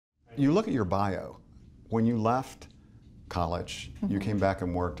You look at your bio. When you left college, you came back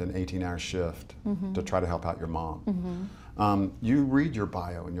and worked an 18-hour shift to try to help out your mom. You read your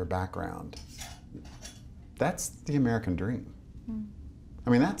bio and your background. That's the American dream.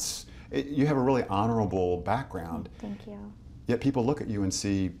 I mean, you have a really honorable background. Thank you. Yet people look at you and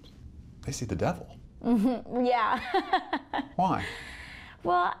they see the devil. Yeah. Why?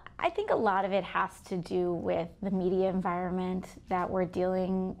 Well, I think a lot of it has to do with the media environment that we're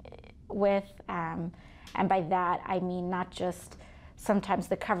dealing with. And by that, I mean not just sometimes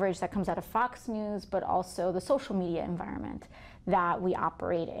the coverage that comes out of Fox News, but also the social media environment that we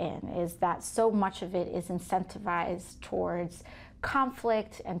operate in, is that so much of it is incentivized towards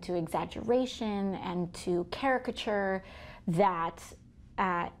conflict and to exaggeration and to caricature, that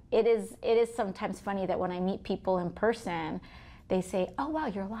it is sometimes funny that when I meet people in person, they say, "Oh wow,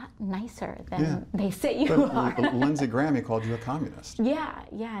 you're a lot nicer than they say you are." Lindsey Graham, he called you a communist.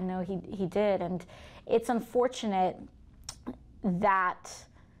 Yeah, no, he did, and it's unfortunate that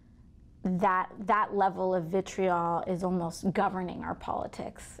level of vitriol is almost governing our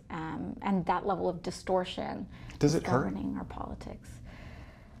politics, and that level of distortion is governing our politics.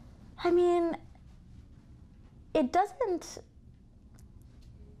 I mean, it doesn't.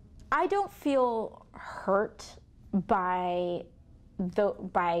 I don't feel hurt by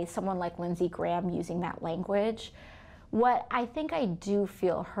someone like Lindsey Graham using that language. What I think I do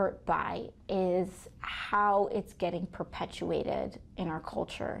feel hurt by is how it's getting perpetuated in our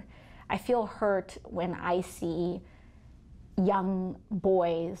culture. I feel hurt when I see young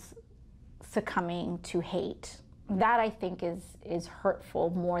boys succumbing to hate. That I think is hurtful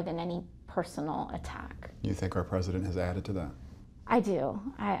more than any personal attack. You think our president has added to that? I do.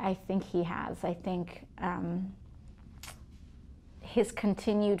 I think he has. I think his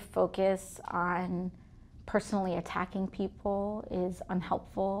continued focus on personally attacking people is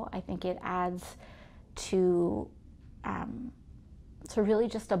unhelpful. I think it adds to really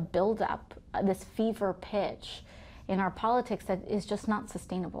just a buildup, this fever pitch in our politics that is just not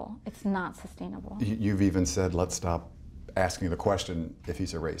sustainable. It's not sustainable. You've even said, let's stop asking the question if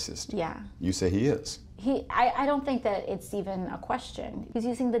he's a racist. Yeah. You say he is. I don't think that it's even a question. He's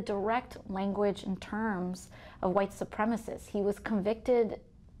using the direct language in terms of white supremacists. He was convicted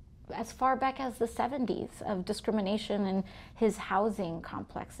as far back as the 70s of discrimination in his housing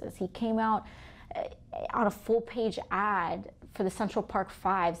complexes. He came out on a full-page ad for the Central Park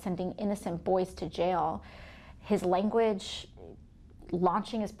Five, sending innocent boys to jail. His language,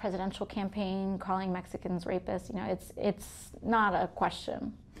 launching his presidential campaign, calling Mexicans rapists, you know, it's not a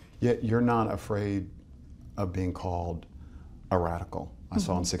question. Yet you're not afraid of being called a radical. I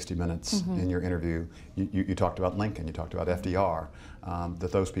saw in 60 Minutes in your interview, you talked about Lincoln, you talked about FDR,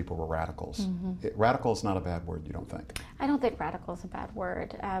 that those people were radicals. Radical is not a bad word, you don't think? I don't think radical is a bad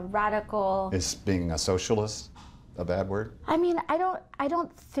word. Radical is being a socialist a bad word? I mean, I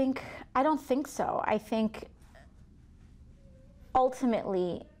don't think so. I think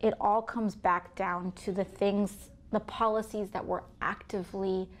ultimately it all comes back down to the policies that we're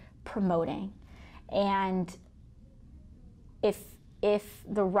actively promoting. And if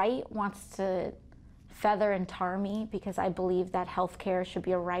the right wants to feather and tar me because I believe that health care should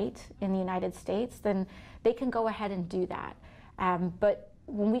be a right in the United States, then they can go ahead and do that. But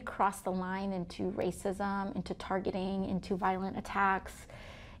when we cross the line into racism, into targeting, into violent attacks,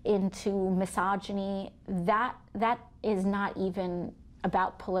 into misogyny, that is not even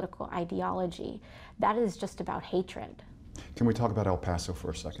about political ideology. That is just about hatred. Can we talk about El Paso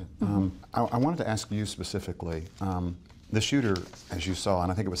for a second? I wanted to ask you specifically, the shooter, as you saw, and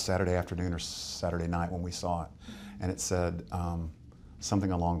I think it was Saturday afternoon or Saturday night when we saw it, and it said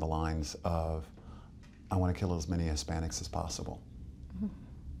something along the lines of, I want to kill as many Hispanics as possible.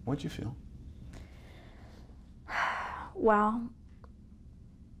 What'd you feel? Well,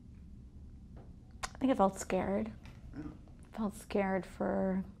 I think I felt scared. Felt scared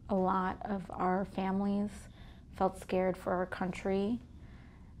for a lot of our families. Felt scared for our country.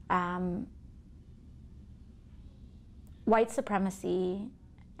 White supremacy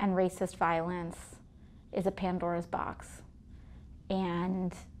and racist violence is a Pandora's box.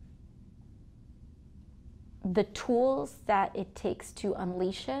 And the tools that it takes to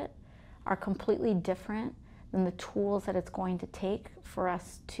unleash it are completely different than the tools that it's going to take for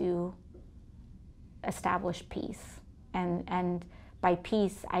us to establish peace. And by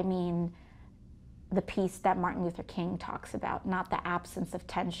peace, I mean the peace that Martin Luther King talks about, not the absence of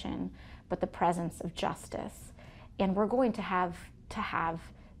tension, but the presence of justice. And we're going to have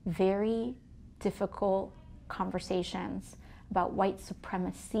very difficult conversations about white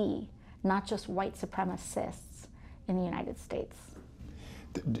supremacy, not just white supremacists in the United States.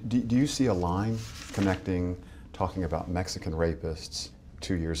 Do you see a line connecting talking about Mexican rapists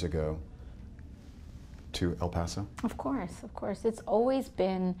 2 years ago to El Paso? Of course, of course. It's always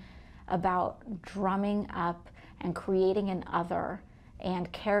been about drumming up and creating an other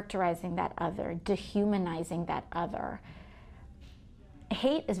and characterizing that other, dehumanizing that other.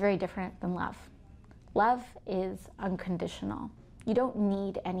 Hate is very different than love. Love is unconditional. You don't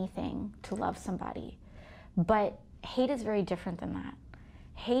need anything to love somebody. But hate is very different than that.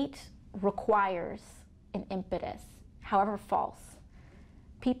 Hate requires an impetus, however false.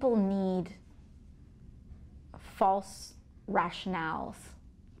 People need false rationales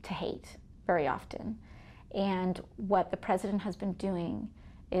to hate very often. And what the president has been doing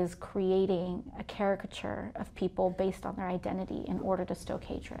is creating a caricature of people based on their identity in order to stoke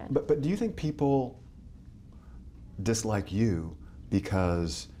hatred. But do you think people dislike you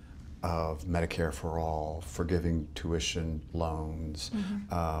because of Medicare for All, forgiving tuition loans,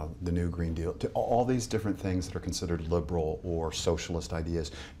 the new Green Deal, all these different things that are considered liberal or socialist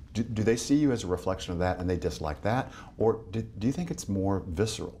ideas? Do they see you as a reflection of that and they dislike that? Or do you think it's more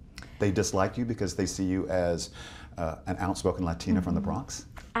visceral? They dislike you because they see you as an outspoken Latina from the Bronx?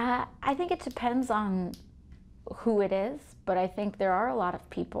 I think it depends on who it is, but I think there are a lot of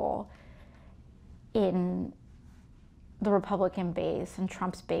people in the Republican base and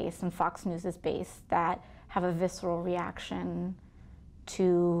Trump's base and Fox News's base that have a visceral reaction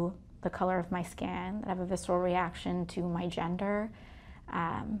to the color of my skin, that have a visceral reaction to my gender,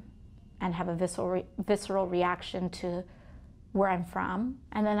 and have a visceral reaction to where I'm from.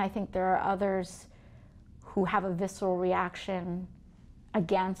 And then I think there are others who have a visceral reaction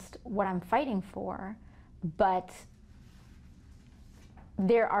against what I'm fighting for, but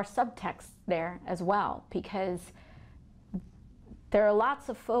there are subtexts there as well, because there are lots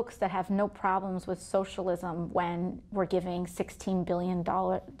of folks that have no problems with socialism when we're giving $16 billion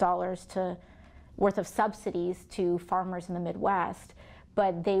worth of subsidies to farmers in the Midwest,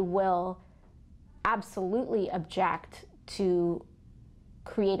 but they will absolutely object to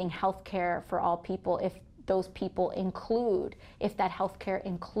creating health care for all people if those people include, if that health care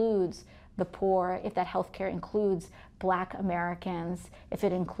includes the poor, if that health care includes Black Americans, if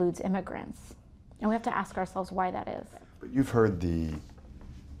it includes immigrants. And we have to ask ourselves why that is. But you've heard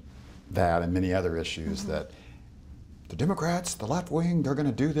that and many other issues that the Democrats, the left wing, they're going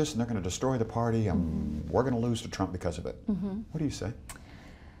to do this and they're going to destroy the party and we're going to lose to Trump because of it. What do you say?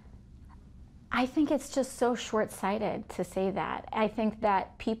 I think it's just so short-sighted to say that. I think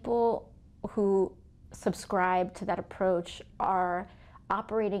that people who subscribe to that approach are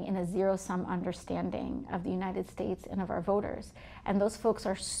operating in a zero-sum understanding of the United States and of our voters. And those folks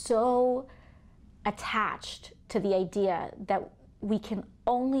are so attached to the idea that we can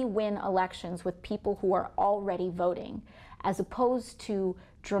only win elections with people who are already voting, as opposed to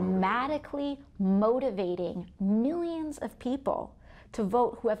dramatically motivating millions of people to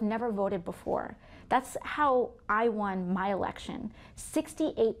vote who have never voted before. That's how I won my election.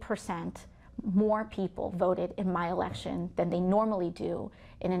 68% more people voted in my election than they normally do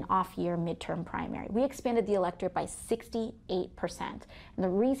in an off-year midterm primary. We expanded the electorate by 68%. And the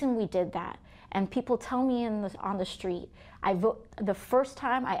reason we did that, and people tell me on the street, the first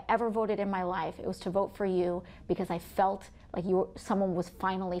time I ever voted in my life, it was to vote for you because I felt like someone was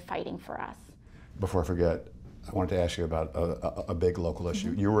finally fighting for us. Before I forget, I wanted to ask you about a big local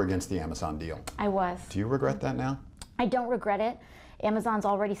issue. You were against the Amazon deal. I was. Do you regret that now? I don't regret it. Amazon's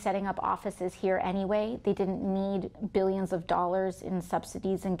already setting up offices here anyway. They didn't need billions of dollars in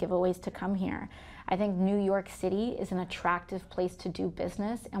subsidies and giveaways to come here. I think New York City is an attractive place to do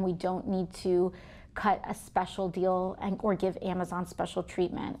business, and we don't need to cut a special deal or give Amazon special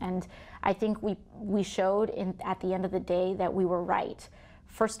treatment. And I think we showed at the end of the day that we were right.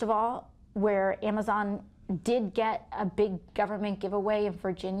 First of all, where Amazon did get a big government giveaway in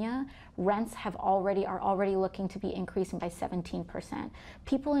Virginia, rents are already looking to be increasing by 17%.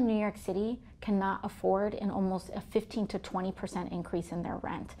 People in New York City cannot afford almost a 15 to 20% increase in their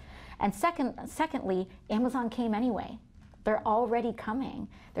rent. And secondly, Amazon came anyway. They're already coming.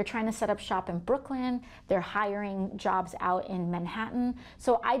 They're trying to set up shop in Brooklyn. They're hiring jobs out in Manhattan.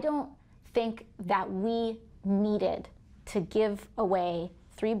 So I don't think that we needed to give away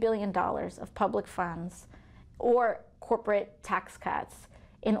 $3 billion of public funds or corporate tax cuts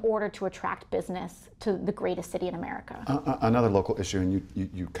in order to attract business to the greatest city in America. Another local issue, and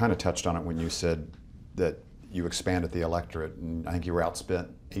you kind of touched on it when you said that you expanded the electorate, and I think you were outspent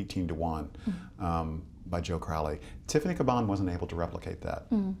 18-1 by Joe Crowley. Tiffany Caban wasn't able to replicate that.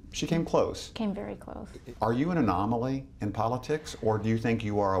 She came close. Came very close. Are you an anomaly in politics, or do you think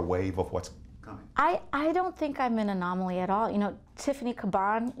you are a wave of what's coming. I don't think I'm an anomaly at all. You know, Tiffany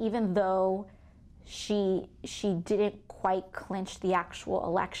Caban, even though she didn't quite clinch the actual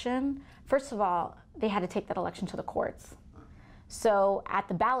election, first of all, they had to take that election to the courts. So at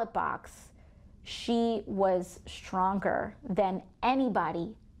the ballot box, she was stronger than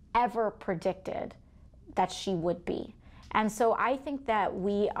anybody ever predicted that she would be. And so I think that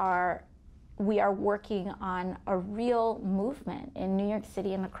we are working on a real movement in New York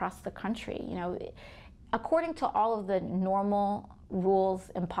City and across the country. You know, according to all of the normal rules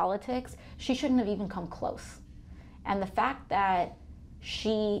in politics, she shouldn't have even come close. And the fact that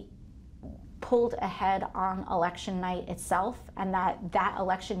she pulled ahead on election night itself, and that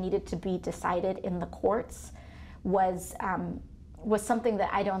election needed to be decided in the courts, was something that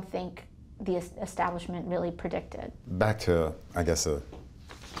I don't think the establishment really predicted. Back to, I guess, a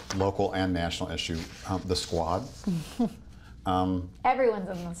local and national issue, the squad. Everyone's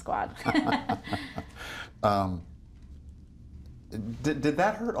in the squad. Did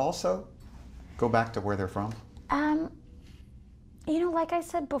that hurt also? Go back to where they're from? You know, like I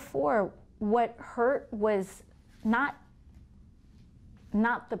said before, what hurt was not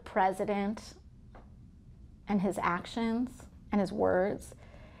the president and his actions and his words.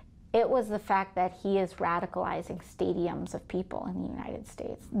 It was the fact that he is radicalizing stadiums of people in the United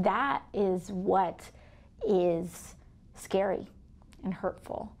States. That is what is scary and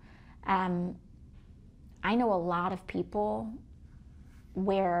hurtful. I know a lot of people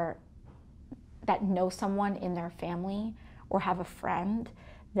that know someone in their family or have a friend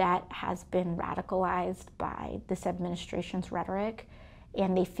that has been radicalized by this administration's rhetoric,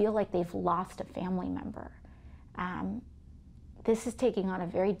 and they feel like they've lost a family member. This is taking on a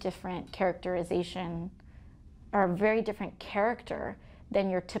very different characterization, or a very different character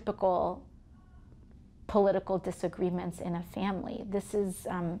than your typical political disagreements in a family. This is,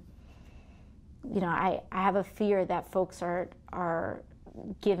 you know, I have a fear that folks are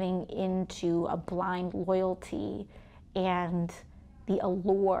giving into a blind loyalty and the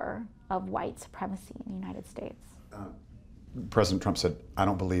allure of white supremacy in the United States. President Trump said, "I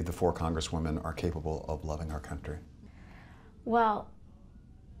don't believe the 4 congresswomen are capable of loving our country." Well,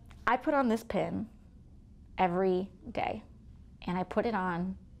 I put on this pin every day, and I put it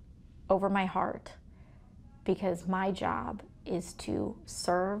on over my heart because my job is to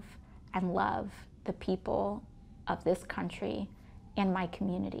serve and love the people of this country and my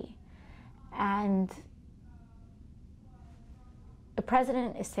community. And the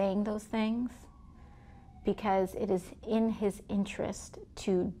president is saying those things because it is in his interest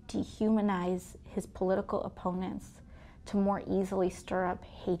to dehumanize his political opponents, to more easily stir up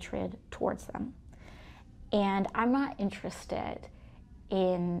hatred towards them. And I'm not interested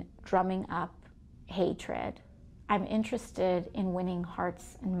in drumming up hatred. I'm interested in winning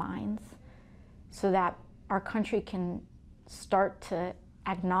hearts and minds so that our country can start to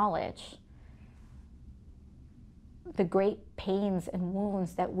acknowledge the great pains and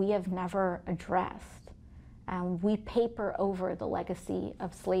wounds that we have never addressed. We paper over the legacy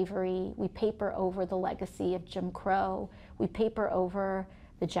of slavery. We paper over the legacy of Jim Crow. We paper over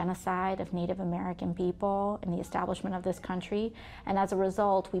the genocide of Native American people and the establishment of this country. And as a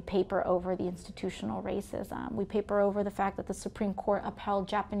result, we paper over the institutional racism. We paper over the fact that the Supreme Court upheld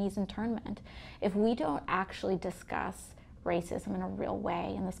Japanese internment. If we don't actually discuss racism in a real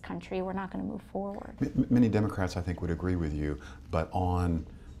way in this country, we're not going to move forward. Many Democrats, I think, would agree with you, but on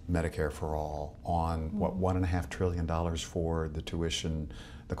Medicare for all, on what, $1.5 trillion for the tuition,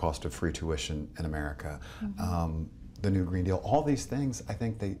 the cost of free tuition in America, the new Green Deal, all these things, I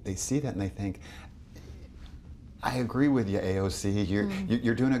think they see that and they think, I agree with you, AOC,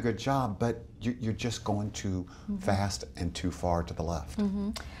 you're doing a good job, but you're just going too fast and too far to the left.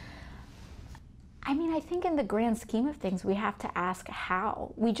 I mean, I think in the grand scheme of things, we have to ask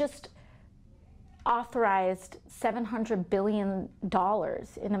how. We just authorized $700 billion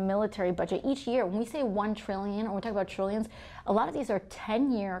in a military budget each year. When we say 1 trillion, or we talk about trillions, a lot of these are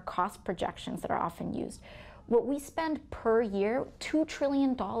 10-year cost projections that are often used. What we spend per year, $2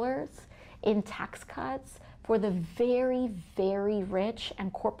 trillion in tax cuts for the very, very rich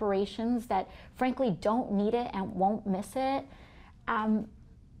and corporations that frankly don't need it and won't miss it.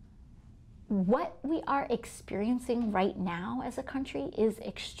 What we are experiencing right now as a country is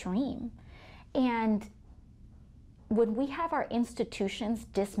extreme. And when we have our institutions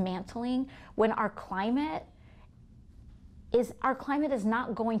dismantling, when our climate is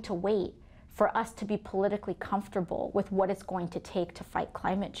not going to wait for us to be politically comfortable with what it's going to take to fight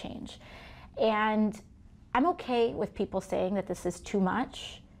climate change. And I'm okay with people saying that this is too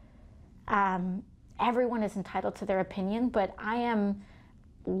much. Everyone is entitled to their opinion, but I am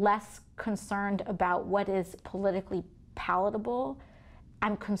less concerned about what is politically palatable.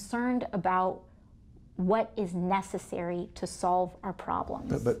 I'm concerned about what is necessary to solve our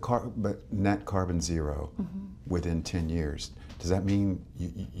problems. But net carbon zero within 10 years, does that mean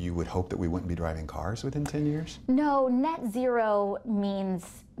you would hope that we wouldn't be driving cars within 10 years? No, net zero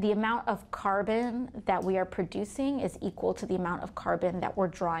means the amount of carbon that we are producing is equal to the amount of carbon that we're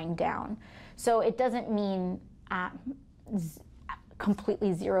drawing down. So it doesn't mean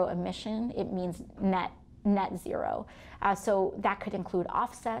completely zero emission, it means net zero. So that could include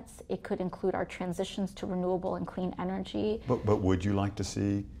offsets, it could include our transitions to renewable and clean energy. But would you like to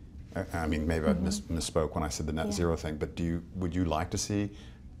see, I mean, maybe I misspoke when I said the net zero thing, but would you like to see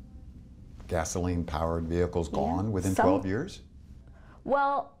gasoline-powered vehicles gone within 12 years?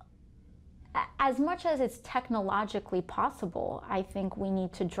 Well, as much as it's technologically possible, I think we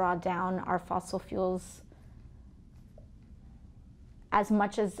need to draw down our fossil fuels as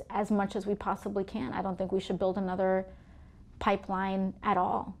much as we possibly can. I don't think we should build another pipeline at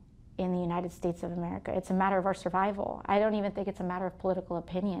all in the United States of America. It's a matter of our survival. I don't even think it's a matter of political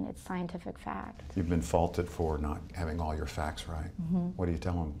opinion. It's scientific fact. You've been faulted for not having all your facts right. What do you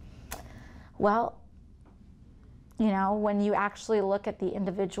tell them? Well, you know, when you actually look at the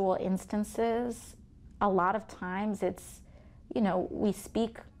individual instances, a lot of times it's, you know, we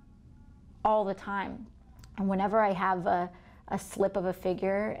speak all the time. And whenever I have a slip of a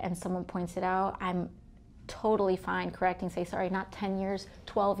figure and someone points it out, I'm totally fine correcting, say, sorry, not 10 years,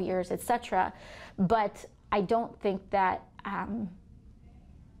 12 years, etc. But I don't think that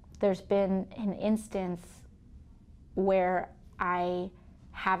there's been an instance where I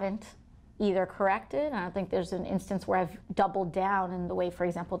haven't either corrected, and I don't think there's an instance where I've doubled down in the way, for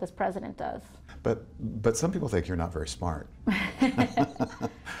example, this president does. But some people think you're not very smart.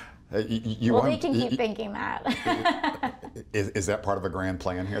 Well, they can keep thinking that. Is that part of a grand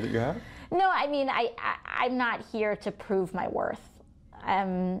plan here that you have? No, I mean, I'm not here to prove my worth.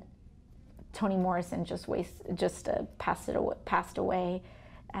 Toni Morrison just passed away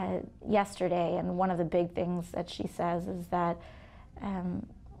yesterday, and one of the big things that she says is that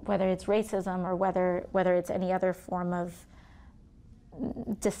whether it's racism or whether it's any other form of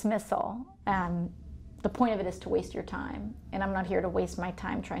dismissal, the point of it is to waste your time, and I'm not here to waste my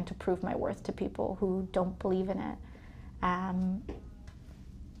time trying to prove my worth to people who don't believe in it. I'm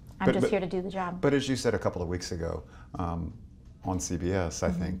just here to do the job. But as you said a couple of weeks ago on CBS, I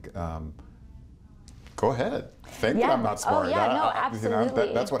think, go ahead. Think that I'm not smart. Oh, yeah, no, absolutely. You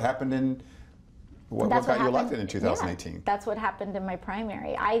know, that's what happened in, what got you elected in 2018. Yeah, that's what happened in my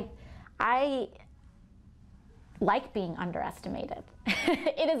primary. I like being underestimated.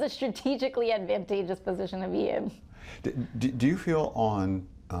 It is a strategically advantageous position to be in. Do you feel on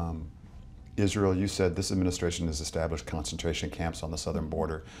Israel, you said this administration has established concentration camps on the southern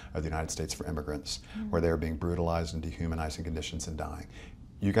border of the United States for immigrants, where they're being brutalized in dehumanizing conditions and dying.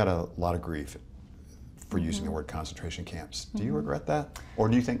 You got a lot of grief for using the word concentration camps. Do you regret that? Or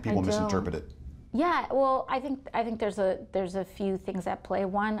do you think people misinterpret it? Yeah, well, I think there's a few things at play.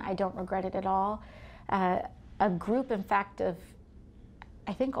 One, I don't regret it at all. A group, in fact, of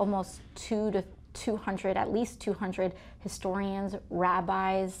I think almost 200, at least 200 historians,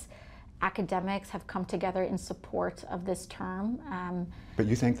 rabbis, academics have come together in support of this term. But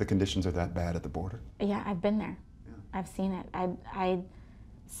you think the conditions are that bad at the border? Yeah, I've been there. Yeah. I've seen it. I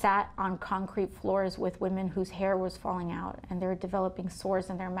sat on concrete floors with women whose hair was falling out and they're developing sores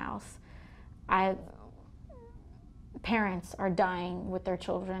in their mouths. Parents are dying with their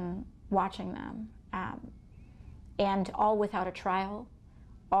children watching them. And all without a trial,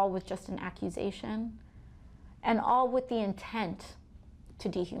 all with just an accusation, and all with the intent to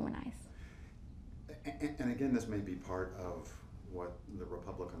dehumanize. And again, this may be part of what the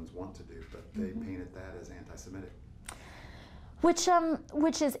Republicans want to do, but they painted that as anti-Semitic. Which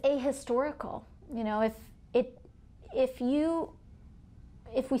is ahistorical. You know, if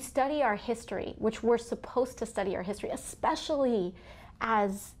we study our history, which we're supposed to study our history, especially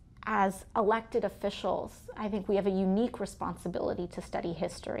as elected officials, I think we have a unique responsibility to study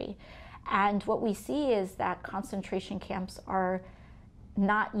history. And what we see is that concentration camps are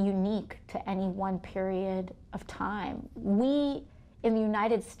not unique to any one period of time. We, in the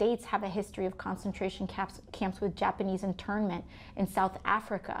United States, have a history of concentration camps with Japanese internment in South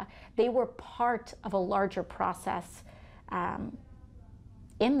Africa. They were part of a larger process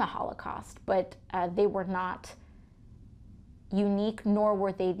in the Holocaust, but they were not unique, nor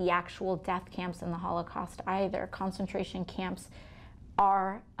were they the actual death camps in the Holocaust either. Concentration camps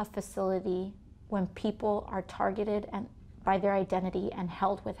are a facility when people are targeted by their identity and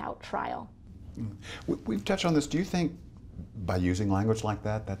held without trial. We've touched on this. Do you think by using language like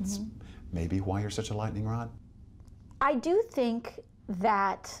that, that's maybe why you're such a lightning rod? I do think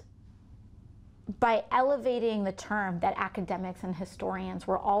that by elevating the term that academics and historians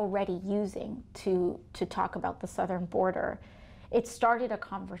were already using to talk about the southern border, it started a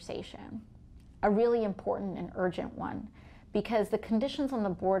conversation, a really important and urgent one, because the conditions on the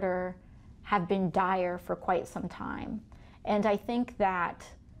border have been dire for quite some time. And I think that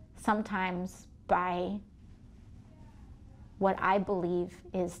sometimes by what I believe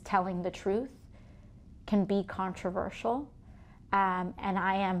is telling the truth can be controversial. And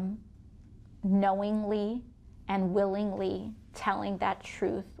I am knowingly and willingly telling that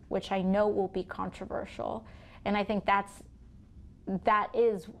truth, which I know will be controversial. And I think that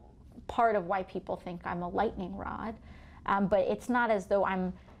is part of why people think I'm a lightning rod. But it's not as though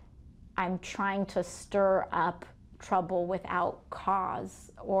I'm trying to stir up trouble without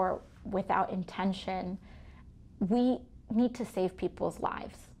cause or without intention. We need to save people's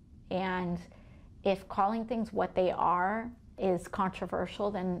lives. And if calling things what they are is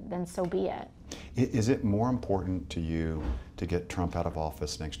controversial, then so be it. Is it more important to you to get Trump out of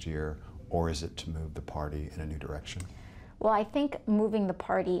office next year, or is it to move the party in a new direction? Well, I think moving the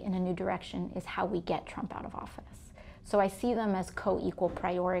party in a new direction is how we get Trump out of office. So I see them as co-equal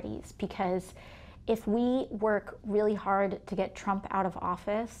priorities, because if we work really hard to get Trump out of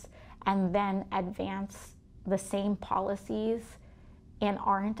office and then advance the same policies and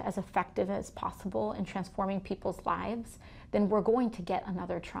aren't as effective as possible in transforming people's lives, then we're going to get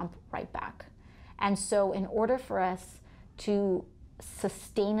another Trump right back. And so in order for us to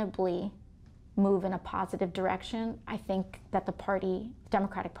sustainably move in a positive direction, I think that the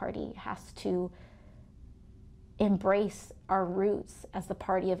Democratic Party has to embrace our roots as the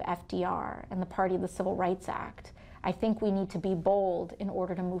party of FDR and the party of the Civil Rights Act. I think we need to be bold in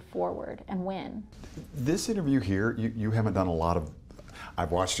order to move forward and win. This interview here, you haven't done a lot of,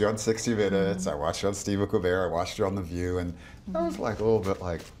 I've watched you on 60 Minutes, I watched you on Stephen Colbert, I watched you on The View, and I was like a little bit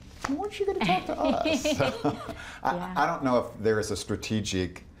like, weren't you going to talk to us? I don't know if there is a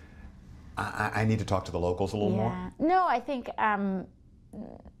strategic, I need to talk to the locals a little more. No, I think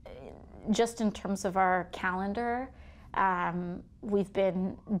just in terms of our calendar, we've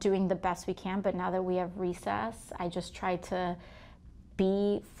been doing the best we can, but now that we have recess, I just try to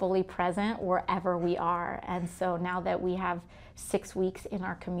be fully present wherever we are. And so now that we have 6 weeks in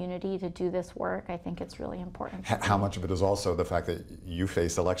our community to do this work, I think it's really important. How much of it is also the fact that you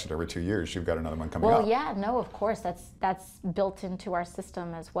face election every 2 years? You've got another one coming up. Well, yeah, no, of course, that's built into our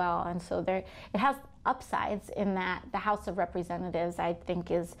system as well. And so it has upsides in that the House of Representatives, I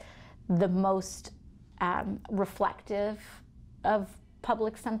think, is the most reflective of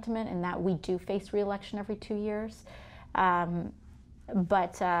public sentiment, in that we do face re-election every 2 years. So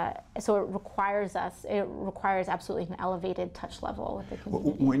it requires absolutely an elevated touch level with the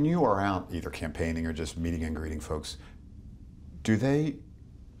community. When you are out either campaigning or just meeting and greeting folks, do they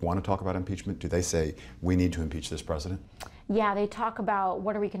want to talk about impeachment? Do they say, we need to impeach this president? Yeah, they talk about,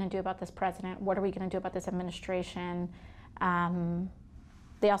 what are we going to do about this president? What are we going to do about this administration?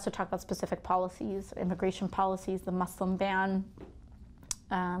 They also talk about specific policies, immigration policies, the Muslim ban,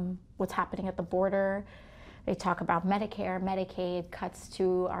 what's happening at the border. They talk about Medicare, Medicaid, cuts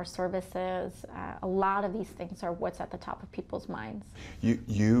to our services. A lot of these things are what's at the top of people's minds.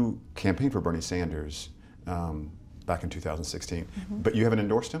 You campaigned for Bernie Sanders back in 2016, but you haven't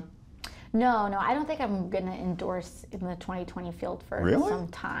endorsed him? No, I don't think I'm going to endorse in the 2020 field for some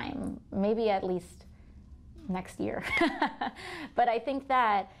time. Maybe at least next year. But I think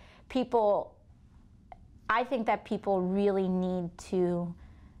that people really need to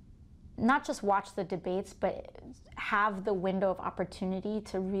not just watch the debates, but have the window of opportunity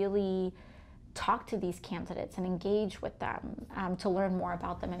to really talk to these candidates and engage with them, to learn more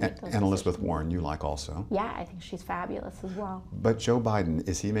about them and make those decisions. Elizabeth Warren, you like also. Yeah, I think she's fabulous as well. But Joe Biden,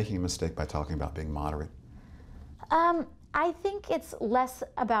 is he making a mistake by talking about being moderate? I think it's less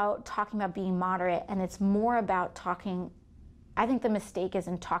about talking about being moderate, and it's more about I think the mistake is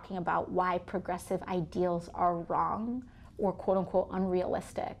in talking about why progressive ideals are wrong or quote unquote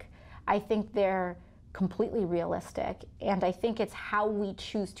unrealistic. I think they're completely realistic, and I think it's how we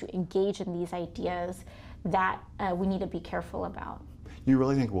choose to engage in these ideas that we need to be careful about. You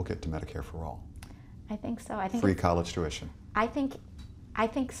really think we'll get to Medicare for all? I think so. I think free college tuition? I think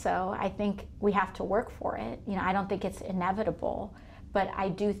so. I think we have to work for it. I don't think it's inevitable, but I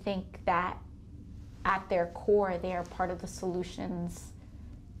do think that at their core, they are part of the solutions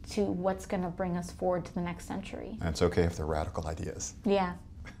to what's going to bring us forward to the next century. And it's okay if they're radical ideas. Yeah.